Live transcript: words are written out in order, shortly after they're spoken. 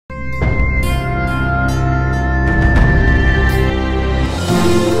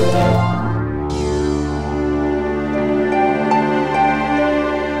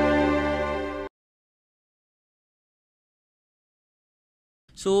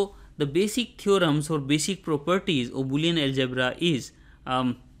So the basic theorems or basic properties of Boolean algebra is,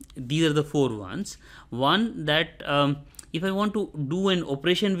 these are the four ones. One, that if I want to do an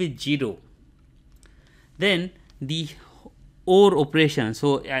operation with 0, then the OR operation.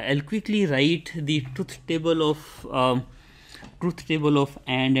 So I'll quickly write the truth table of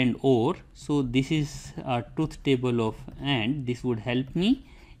and OR. So this is a truth table of and. This would help me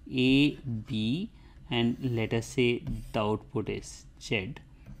A, B, and let us say the output is Z,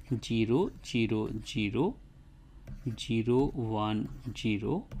 0, 0, 0, 0, 1,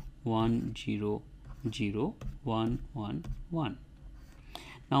 0, 1, 0, 0, 1, 1, 1.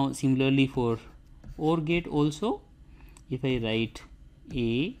 Now similarly for OR gate also, if I write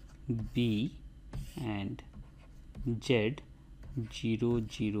A, B, and Z, 0,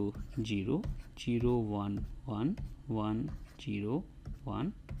 0, 0, 0, 1, 1, 1, 0,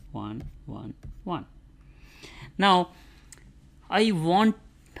 1, 1, 1, 1. Now I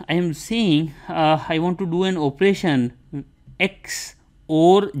am saying I want to do an operation x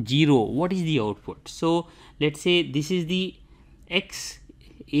or 0. What is the output? So let's say this is the x,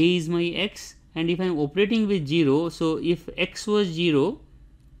 A is my x, and if I am operating with 0, so if x was 0,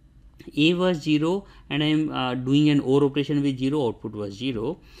 A was 0, and I am doing an OR operation with 0, output was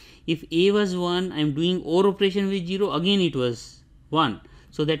 0. If A was 1, I am doing OR operation with 0, again it was 1.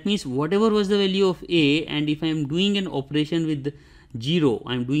 So that means whatever was the value of A, and if I am doing an operation with 0,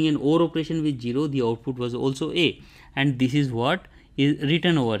 I am doing an OR operation with 0, the output was also A. And this is what is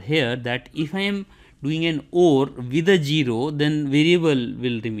written over here, that if I am doing an OR with a 0, then variable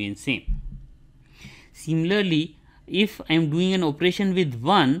will remain same. Similarly, if I am doing an operation with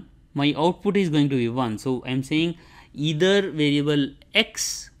 1, my output is going to be 1. So I am saying either variable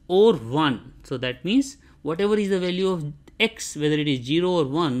x or 1. So that means whatever is the value of x, whether it is 0 or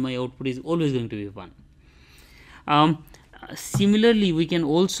 1, my output is always going to be 1. Similarly, we can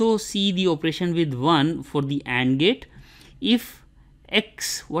also see the operation with 1 for the AND gate. If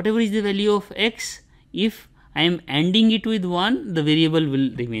x, whatever is the value of x, if I am ANDing it with 1, the variable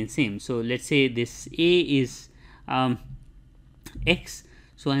will remain same. So let's say this A is x,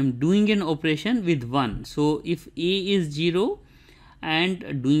 so I am doing an operation with 1. So if A is 0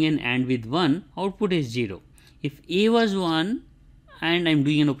 and doing an AND with 1, output is 0. If A was 1 and I am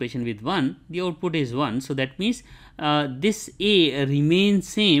doing an operation with 1, the output is 1. So that means this A remains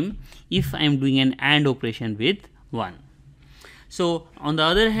same if I am doing an AND operation with 1. So on the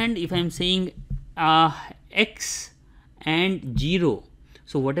other hand, if I am saying x and 0,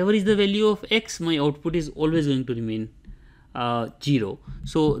 so whatever is the value of x, my output is always going to remain 0.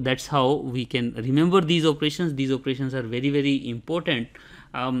 So that's how we can remember these operations. These operations are very, very important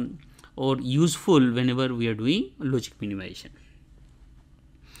or useful whenever we are doing logic minimization.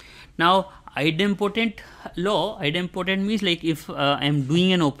 Now idempotent law, idempotent means like if I am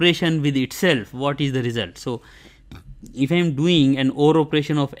doing an operation with itself, what is the result? So if I am doing an OR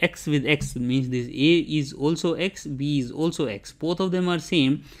operation of x with x, means this A is also x, B is also x, both of them are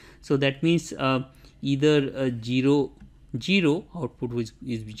same. So that means either 0, 0, output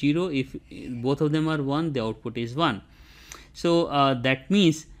is 0. If both of them are 1, the output is 1. So that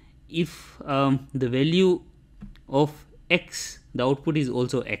means if the value of x, the output is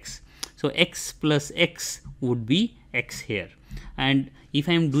also x. So x plus x would be x here. And if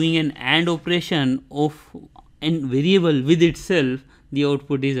I am doing an AND operation of a variable with itself, the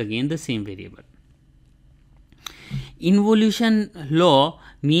output is again the same variable. Involution law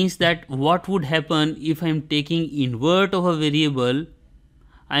means that what would happen if I am taking invert of a variable,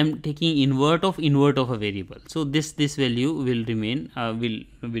 I am taking invert of a variable. So this value will remain,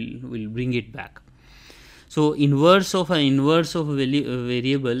 will bring it back. So inverse of a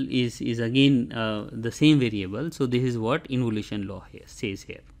variable is again the same variable. So this is what involution law here says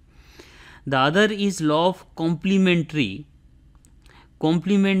here. The other is law of complementary.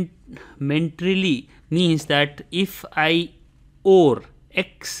 Complementarily means that if I OR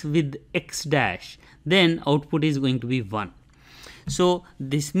x with x dash, then output is going to be 1. So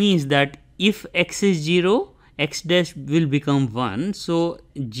this means that if x is 0, x dash will become 1. So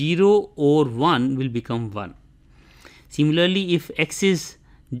 0 or 1 will become 1. Similarly, if x is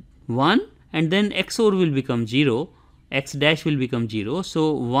 1 and then XOR will become 0, x dash will become 0.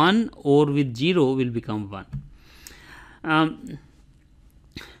 So 1 OR with 0 will become 1.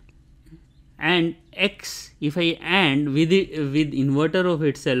 And x, if I AND with inverter of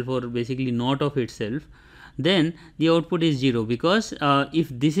itself, or basically not of itself, then the output is 0, because if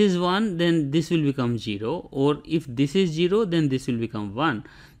this is 1, then this will become 0, or if this is 0, then this will become 1.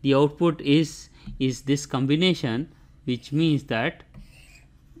 The output is this combination, which means that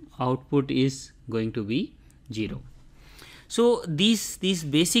output is going to be 0. So these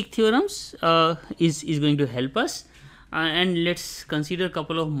basic theorems is going to help us, and let's consider a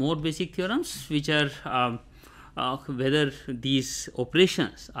couple of more basic theorems, which are whether these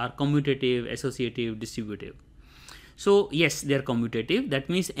operations are commutative, associative, distributive. So yes, they are commutative. That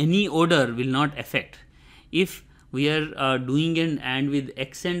means any order will not affect. If we are doing an AND with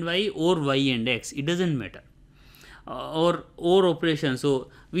x and y or y and x, it doesn't matter. Or operation, so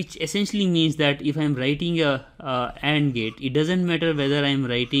which essentially means that if I am writing a AND gate, it doesn't matter whether I am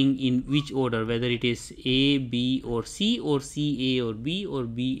writing in which order, whether it is A, B or C, or C, A or B, or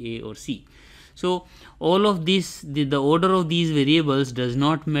B, A or C. So all of this, the order of these variables does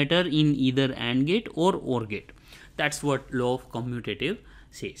not matter in either AND gate or OR gate. That's what law of commutative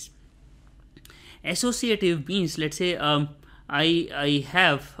says. Associative means, let's say I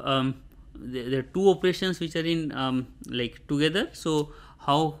have there are two operations which are in like together. So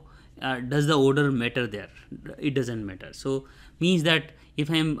how does the order matter there? It doesn't matter. So means that if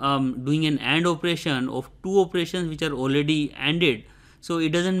I am doing an AND operation of two operations which are already ANDed, so it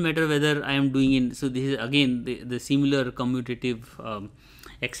doesn't matter whether I am doing in. So this is again the similar commutative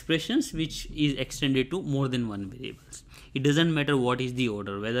expressions which is extended to more than one variables. It doesn't matter what is the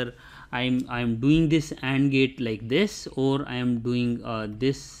order, whether I am doing this AND gate like this, or I am doing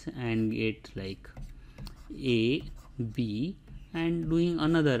this AND gate like A, B, and doing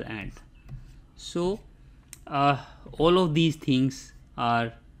another AND. So all of these things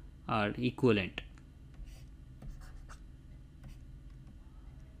are equivalent.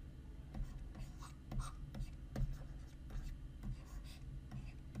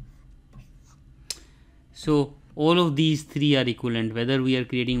 So all of these three are equivalent, whether we are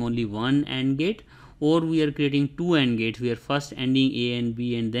creating only one AND gate or we are creating two AND gates. We are first ending A and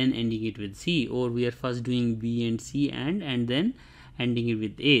B and then ending it with C, or we are first doing B and C and then ending it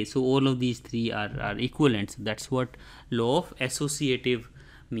with A. So all of these three are equivalent. So that's what law of associative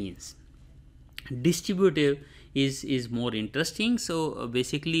means. Distributive is more interesting. So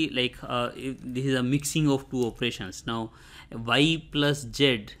basically, like this is a mixing of two operations. Now y plus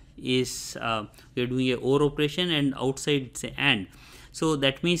z is we are doing a OR operation, and outside it's a AND. So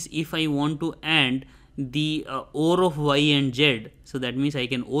that means if I want to AND the OR of y and z, so that means I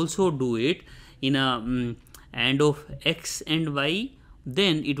can also do it in a AND of x and y,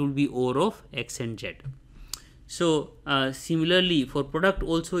 then it will be OR of x and z. So similarly for product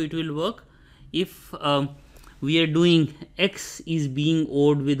also it will work. If we are doing x is being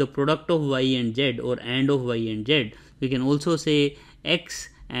ORed with the product of y and z, or AND of y and z, we can also say x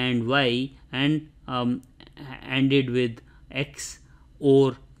and y and ANDed with x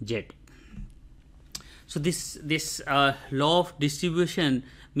or z. So this law of distribution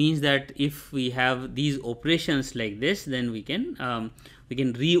means that if we have these operations like this, then we can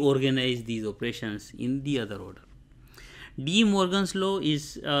reorganize these operations in the other order. De Morgan's law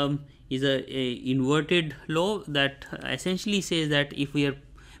is a inverted law that essentially says that if we are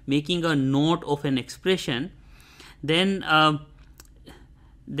making a note of an expression, then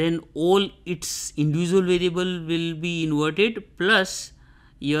all its individual variable will be inverted, plus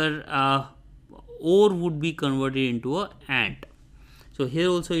your OR would be converted into a AND. So here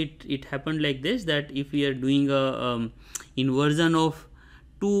also it happened like this, that if we are doing a inversion of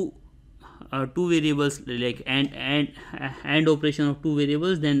two variables, like AND operation of two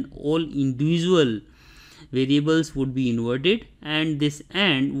variables, then all individual variables would be inverted, and this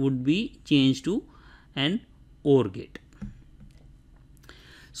AND would be changed to an OR gate.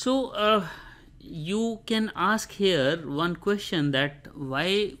 So you can ask here one question, that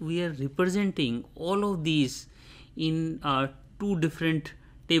why we are representing all of these in two different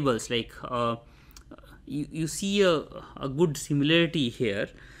tables. Like you see a good similarity here.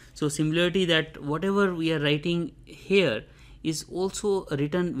 So similarity that whatever we are writing here is also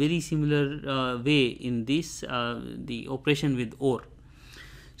written very similar way in this the operation with OR.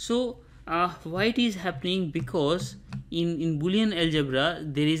 So why it is happening? Because in Boolean algebra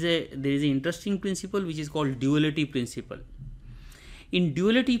there is an interesting principle which is called duality principle. In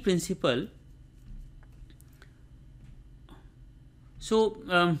duality principle,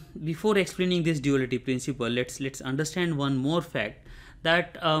 so before explaining this duality principle, let's understand one more fact,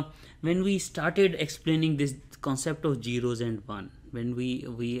 that when we started explaining this concept of zeros and one, when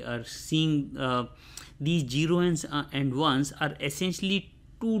we are seeing these zeros and ones are essentially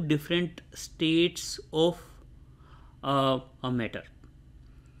two different states of a matter.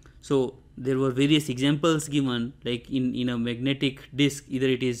 So there were various examples given, like in a magnetic disk, either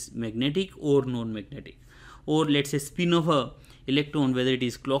it is magnetic or non-magnetic, or let's say spin of a electron, whether it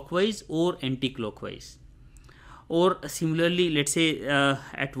is clockwise or anti-clockwise. Or similarly, let's say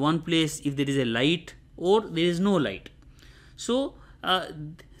at one place if there is a light or there is no light. So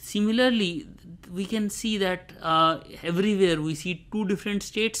similarly, we can see that everywhere we see two different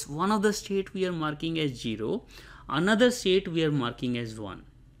states. One of the state we are marking as 0, another state we are marking as 1.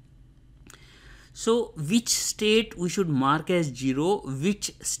 So which state we should mark as 0,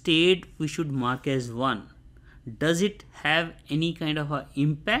 which state we should mark as 1? Does it have any kind of a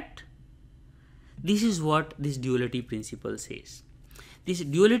impact? This is what this duality principle says. This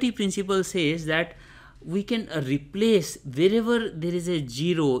duality principle says that we can replace wherever there is a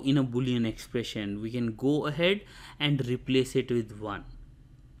 0 in a Boolean expression, we can go ahead and replace it with 1.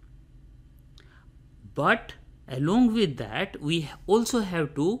 But along with that, we also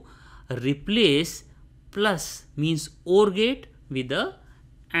have to replace plus, means OR gate, with a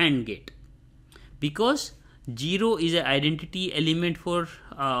AND gate, because 0 is an identity element for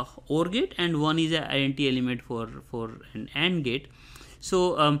OR gate and 1 is an identity element for an AND gate.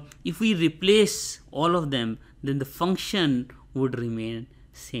 So if we replace all of them, then the function would remain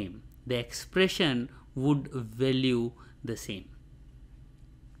same, the expression would value the same.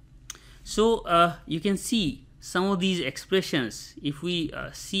 So you can see some of these expressions. If we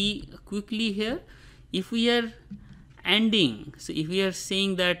see quickly here, if we are ANDing, so if we are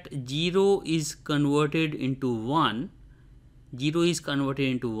saying that 0 is converted into 1, 0 is converted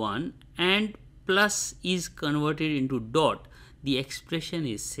into 1 and plus is converted into dot, the expression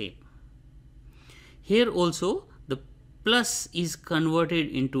is same. Here also the plus is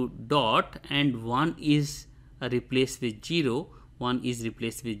converted into dot and 1 is replaced with 0, 1 is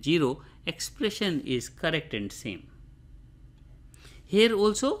replaced with 0, expression is correct and same. Here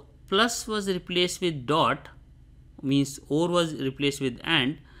also plus was replaced with dot, means OR was replaced with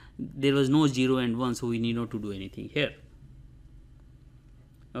AND, there was no 0 and 1, so we need not to do anything here.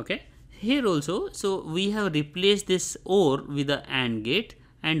 Okay, here also, so we have replaced this OR with the AND gate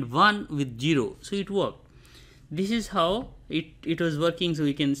and 1 with 0, so it worked. This is how it was working. So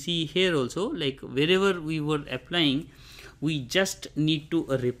we can see here also, like wherever we were applying, we just need to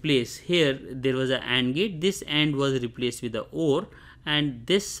replace. Here there was a AND gate, this AND was replaced with the OR, and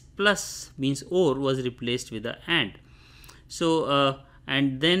this plus means OR was replaced with the AND. So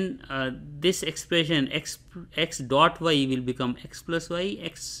and then this expression x dot y will become x plus y,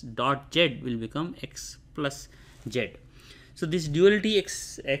 x dot z will become x plus z. So this duality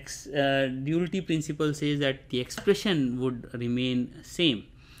duality principle says that the expression would remain same,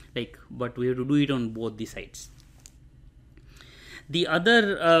 like, but we have to do it on both the sides. The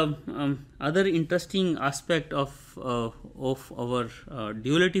other interesting aspect of our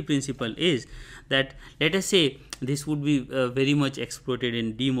duality principle is that, let us say, this would be very much exploited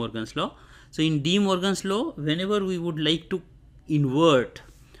in De Morgan's law. So in De Morgan's law, whenever we would like to invert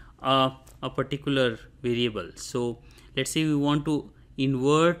a particular variable, so let's say we want to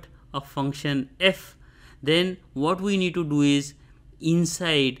invert a function f, then what we need to do is,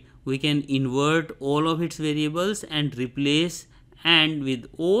 inside we can invert all of its variables and replace AND with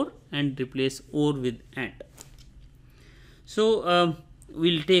OR and replace OR with AND. So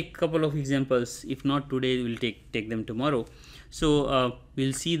we'll take couple of examples. If not today, we'll take them tomorrow. So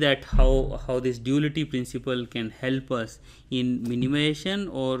we'll see that how this duality principle can help us in minimization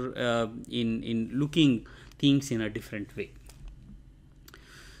or in looking things in a different way.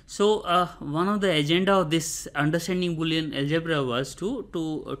 So one of the agenda of this understanding Boolean algebra was to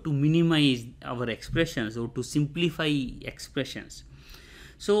minimize our expressions or to simplify expressions.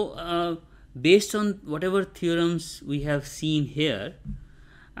 So based on whatever theorems we have seen here,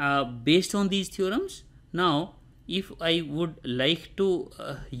 based on these theorems, now if I would like to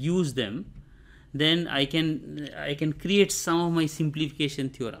use them, then I can create some of my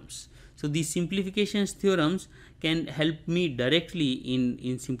simplification theorems. So these simplification theorems can help me directly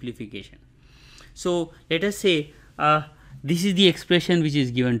in simplification. So let us say this is the expression which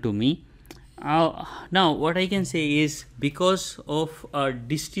is given to me. Now what I can say is, because of a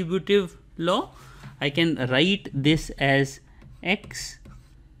distributive law, I can write this as x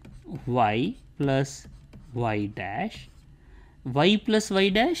y plus y dash. Y plus y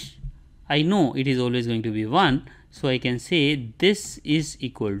dash, I know it is always going to be 1, so I can say this is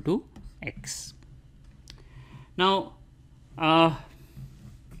equal to x. Now there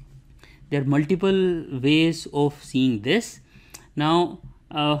are multiple ways of seeing this. Now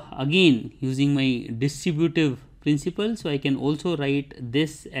again, using my distributive principle, so I can also write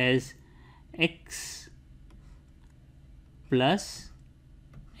this as x plus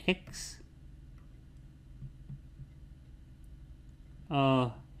x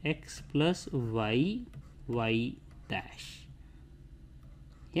x plus y y dash.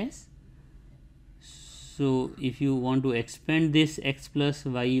 Yes. So if you want to expand this x plus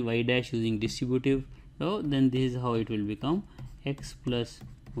y y dash using distributive So then this is how it will become x plus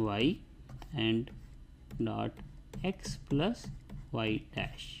y and dot x plus y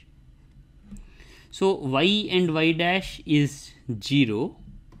dash. So y and y dash is 0.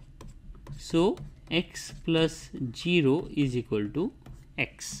 So x plus 0 is equal to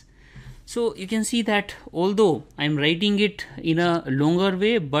x. So you can see that although I am writing it in a longer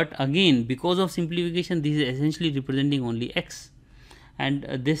way, but again because of simplification this is essentially representing only x, and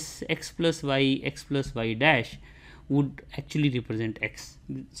this x plus y dash would actually represent x.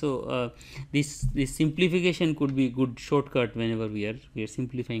 So this simplification could be a good shortcut whenever we are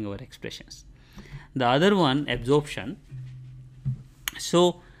simplifying our expressions. The other one, absorption.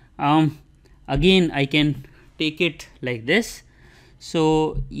 So again I can take it like this.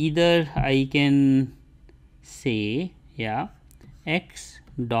 So either I can say x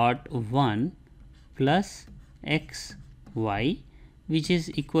dot 1 plus x y, which is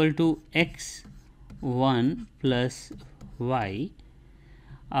equal to x 1 plus y.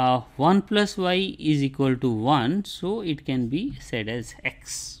 1 plus y is equal to 1, so it can be said as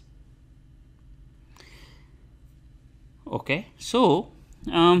x. Okay, so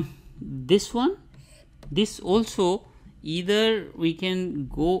this also, either we can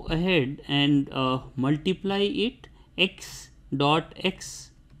go ahead and multiply it x dot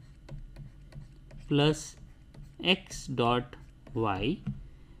x plus x dot y,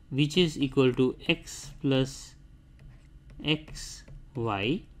 which is equal to x plus x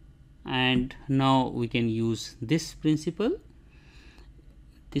y, and now we can use this principle.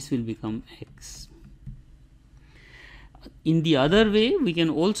 This will become x. In the other way, we can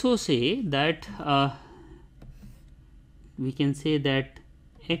also say that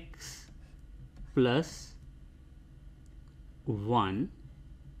x plus 1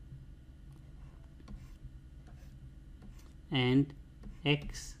 and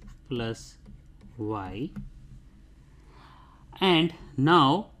x plus y, and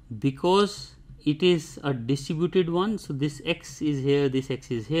now because it is a distributed one, so this x is here, this x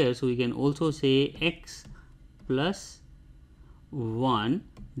is here, so we can also say x plus 1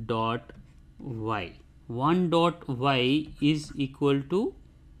 dot y. 1 dot y is equal to,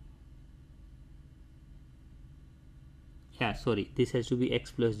 this has to be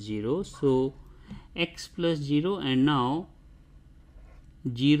x plus 0. So x plus 0, and now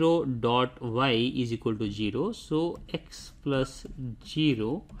 0 dot y is equal to 0. So x plus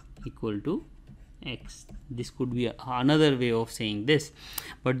 0 equal to x. This could be another way of saying this,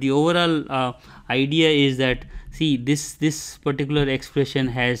 but the overall idea is that, see, this particular expression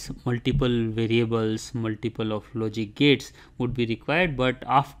has multiple variables, multiple of logic gates would be required, but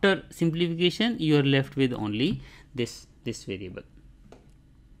after simplification you are left with only this variable.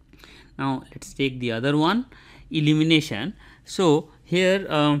 Now let's take the other one, elimination. So here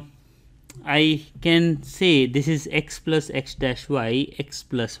I can say this is x plus x dash y, x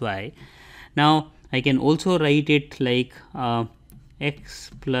plus y. Now I can also write it like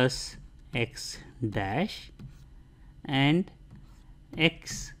x plus x dash and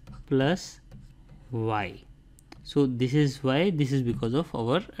x plus y. So this is why, this is because of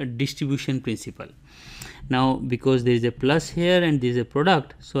our distribution principle. Now because there is a plus here and there is a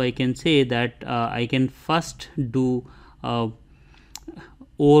product, so I can say that I can first do OR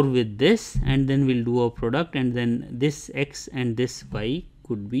with this, and then we'll do a product, and then this x and this y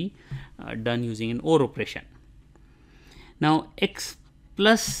could be done using an OR operation. Now x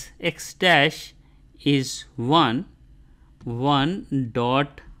plus x dash is 1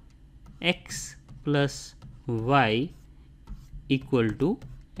 dot x plus y equal to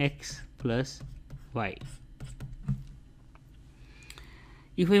x plus y.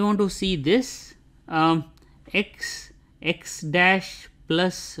 If I want to see this x dash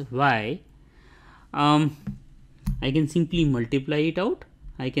plus y, I can simply multiply it out.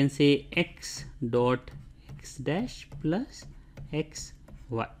 I can say x dot x dash plus x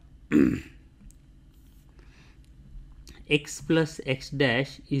y. X plus x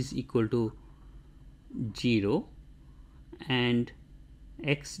dash is equal to 0 and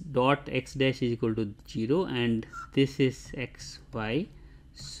x dot x dash is equal to 0, and this is x y,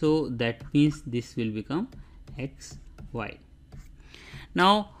 so that means this will become x y.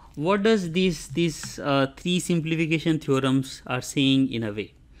 Now what does these three simplification theorems are saying in a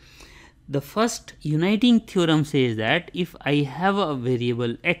way? The first uniting theorem says that if I have a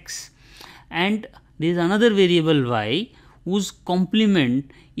variable x and there is another variable y whose complement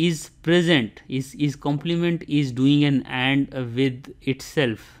is present, is complement is doing an AND with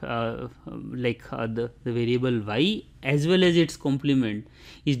itself, like the variable y as well as its complement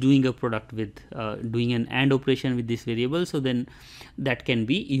is doing a product with doing an AND operation with this variable, so then that can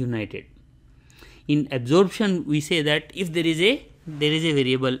be united. in absorption we say that if there is a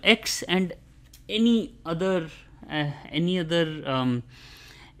variable x and any other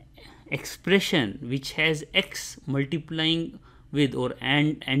expression which has x multiplying with or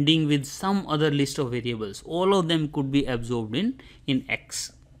ending with some other list of variables, all of them could be absorbed in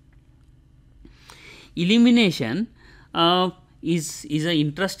x. Elimination is an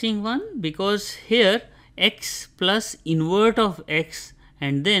interesting one, because here x plus invert of x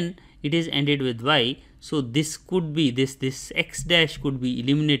and then it is ended with y. So this could be this x dash could be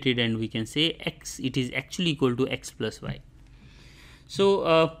eliminated, and we can say x, it is actually equal to x plus y.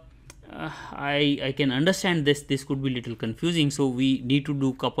 So I can understand this could be little confusing, so we need to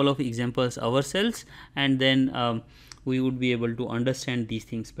do couple of examples ourselves, and then we would be able to understand these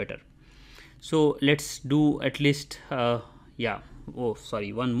things better. So let's do at least one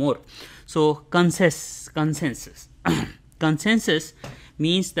more. So consensus consensus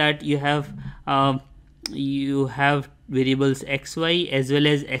means that you have variables x y as well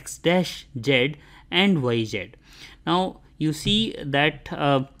as x dash z and y z. Now you see that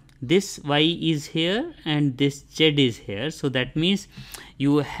this y is here and this z is here, so that means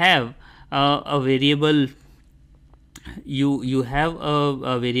you have a variable, you have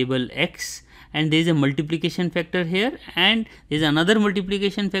a variable x, and there is a multiplication factor here, and there is another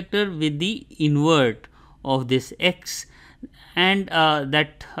multiplication factor with the invert of this x, and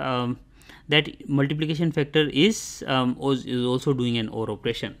that multiplication factor is also doing an OR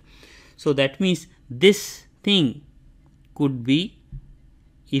operation. So that means this thing could be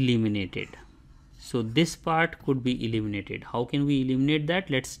eliminated. So this part could be eliminated. How can we eliminate that?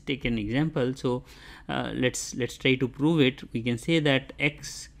 Let's take an example. So let's try to prove it. We can say that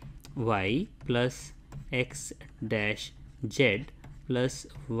x y plus x dash z plus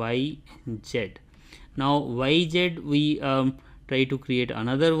y z. Now y z we try to create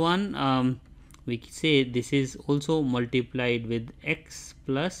another one. We say this is also multiplied with x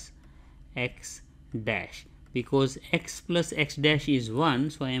plus x dash, because x plus x dash is 1,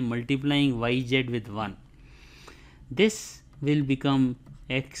 so I am multiplying y z with 1. This will become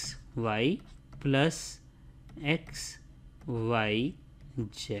x y plus x y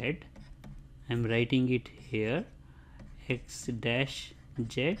z. I am writing it here, x dash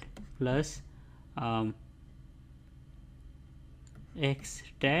z plus x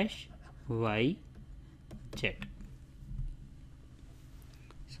dash y z.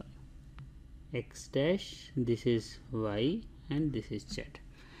 So x dash, this is y and this is z.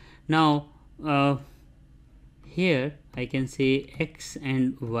 Now here I can say x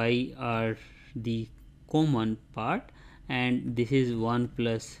and y are the common part, and this is 1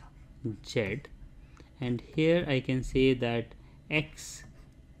 plus z, and here I can say that x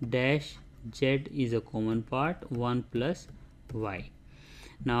dash z is a common part, 1 plus y.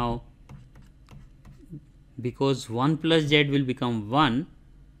 Now because 1 plus z will become 1,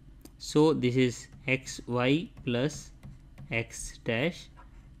 so this is x y plus x dash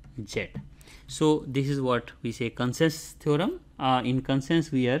z. So this is what we say consensus theorem. In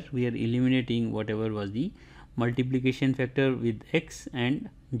consensus we are eliminating whatever was the multiplication factor with x and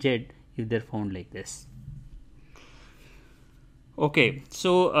z if they are found like this. Okay,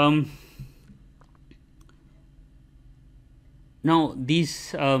 so now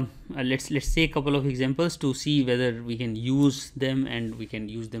these let's say a couple of examples to see whether we can use them, and we can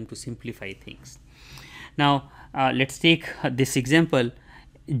use them to simplify things. Now let's take this example,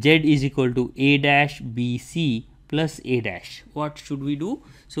 z is equal to a dash b c plus a dash. What should we do?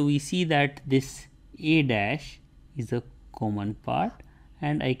 So we see that this a dash is a common part,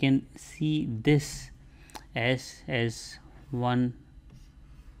 and I can see this as one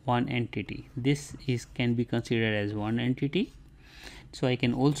entity. This can be considered as one entity. So I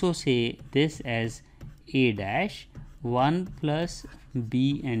can also say this as a dash 1 plus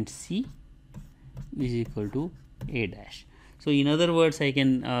b and c is equal to a dash. So in other words, I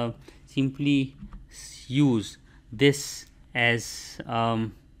can simply use this as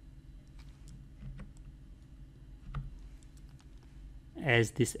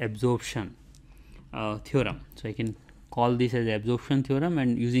this absorption theorem. So I can call this as absorption theorem,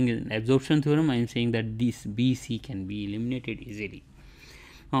 and using an absorption theorem I am saying that this BC can be eliminated easily.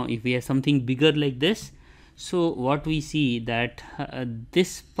 Now if we have something bigger like this, so what we see that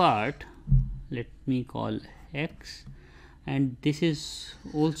this part, let me call x, and this is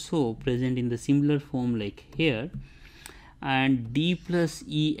also present in the similar form like here, and d plus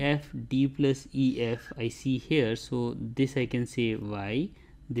ef I see here. So this I can say y,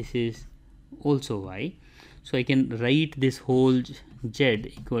 this is also y. So I can write this whole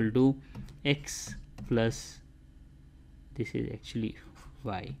z equal to x plus, this is actually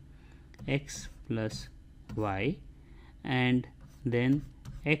y, x plus y and then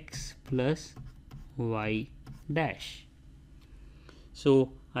x plus y dash.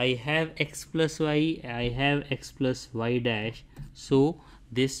 So I have x plus y, I have x plus y dash, so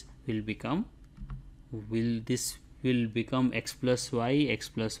this will become x plus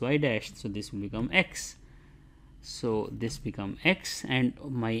y dash, so this will become x. So this become x and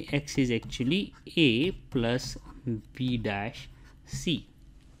my x is actually a plus b dash c.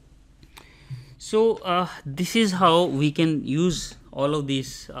 So this is how we can use all of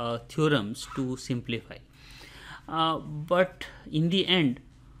these theorems to simplify. But in the end,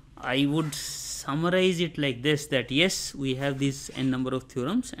 I would summarize it like this, that yes, we have this n number of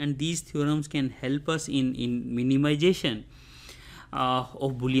theorems and these theorems can help us in minimization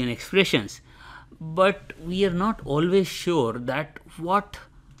of Boolean expressions. But we are not always sure that what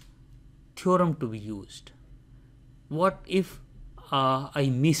theorem to be used. What if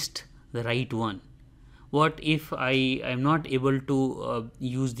I missed the right one? What if I am not able to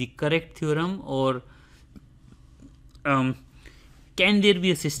use the correct theorem, or can there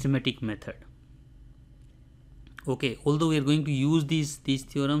be a systematic method? Okay, although we are going to use these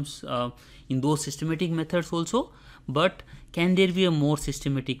theorems in those systematic methods also, but can there be a more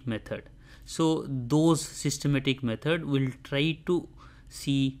systematic method? So those systematic method we'll try to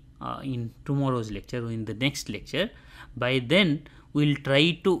see in tomorrow's lecture or in the next lecture. By then we'll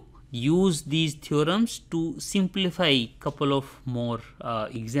try to use these theorems to simplify couple of more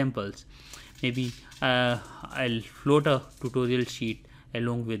examples. Maybe I'll float a tutorial sheet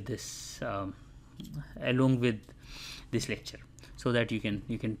along with this lecture, so that you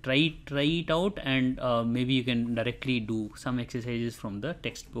can try it out, and maybe you can directly do some exercises from the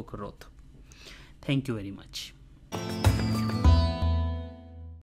textbook Roth. Thank you very much.